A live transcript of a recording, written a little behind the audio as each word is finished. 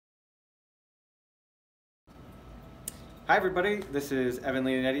Hi everybody, this is Evan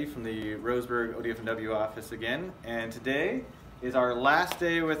Leonetti from the Roseburg ODFW office again, and today is our last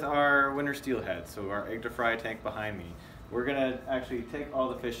day with our winter steelhead, so our egg to fry tank behind me. We're going to actually take all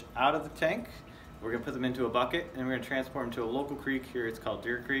the fish out of the tank, we're going to put them into a bucket, and we're going to transport them to a local creek here. It's called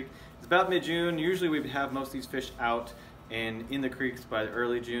Deer Creek. It's about mid-June. Usually we have most of these fish out and in the creeks by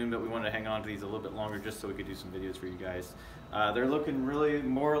early June, but we wanted to hang on to these a little bit longer just so we could do some videos for you guys. They're looking really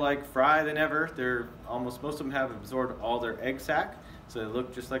more like fry than ever. Most of them have absorbed all their egg sac, so they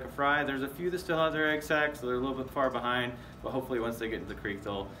look just like a fry. There's a few that still have their egg sac, so they're a little bit far behind, but hopefully once they get into the creek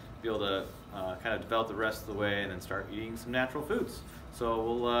they'll be able to kind of develop the rest of the way and then start eating some natural foods. So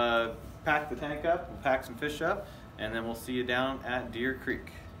we'll pack the tank up, we'll pack some fish up, and then we'll see you down at Deer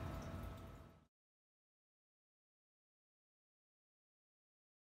Creek.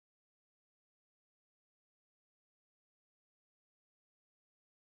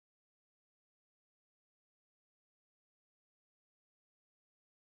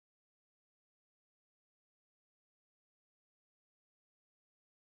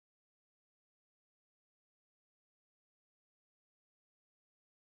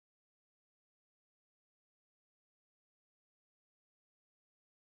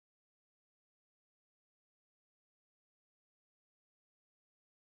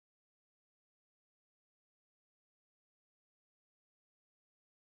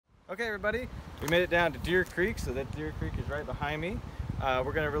 Okay everybody, we made it down to Deer Creek, so that Deer Creek is right behind me.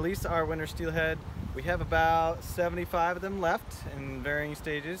 We're going to release our winter steelhead. We have about 75 of them left in varying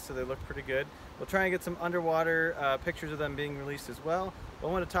stages, so they look pretty good. We'll try and get some underwater pictures of them being released as well. But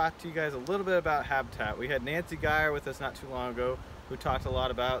I want to talk to you guys a little bit about habitat. We had Nancy Geyer with us not too long ago who talked a lot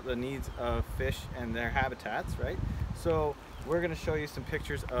about the needs of fish and their habitats, right? So we're going to show you some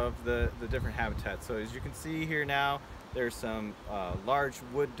pictures of the different habitats. So as you can see here now, there's some large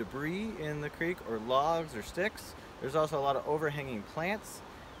wood debris in the creek, or logs or sticks. There's also a lot of overhanging plants,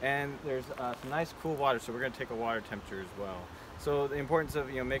 and there's some nice cool water, so we're going to take a water temperature as well. So the importance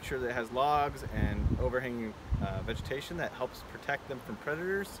of, make sure that it has logs and overhanging vegetation that helps protect them from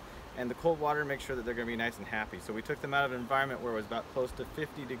predators, and the cold water makes sure that they're going to be nice and happy. So we took them out of an environment where it was about close to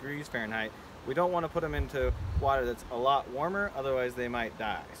 50 degrees Fahrenheit. We don't want to put them into water that's a lot warmer, otherwise they might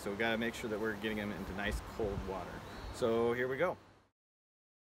die. So we got to make sure that we're getting them into nice cold water. So here we go.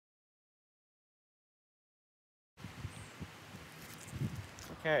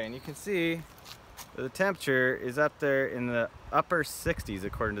 Okay, and you can see the temperature is up there in the upper 60s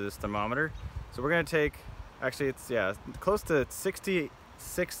according to this thermometer. So we're going to take, actually it's close to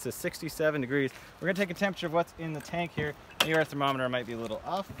 66 to 67 degrees. We're going to take a temperature of what's in the tank here. Here our thermometer might be a little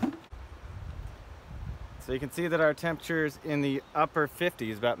off. So you can see that our temperature is in the upper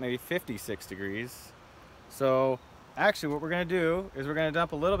 50s, about maybe 56 degrees. So actually what we're going to do is we're going to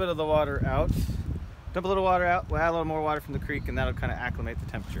dump a little bit of the water out. Dump a little water out, we'll add a little more water from the creek, and that'll kind of acclimate the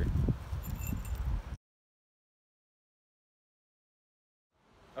temperature.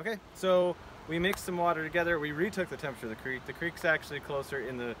 Okay, so we mixed some water together. We retook the temperature of the creek. The creek's actually closer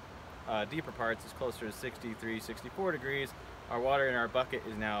in the deeper parts. It's closer to 63, 64 degrees. Our water in our bucket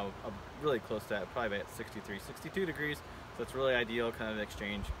is now really close to that, probably about 63, 62 degrees. So it's really ideal kind of an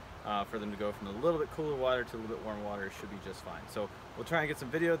exchange for them to go from a little bit cooler water to a little bit warmer water. It should be just fine. So we'll try and get some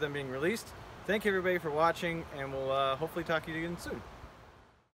video of them being released. Thank you everybody for watching, and we'll hopefully talk to you again soon.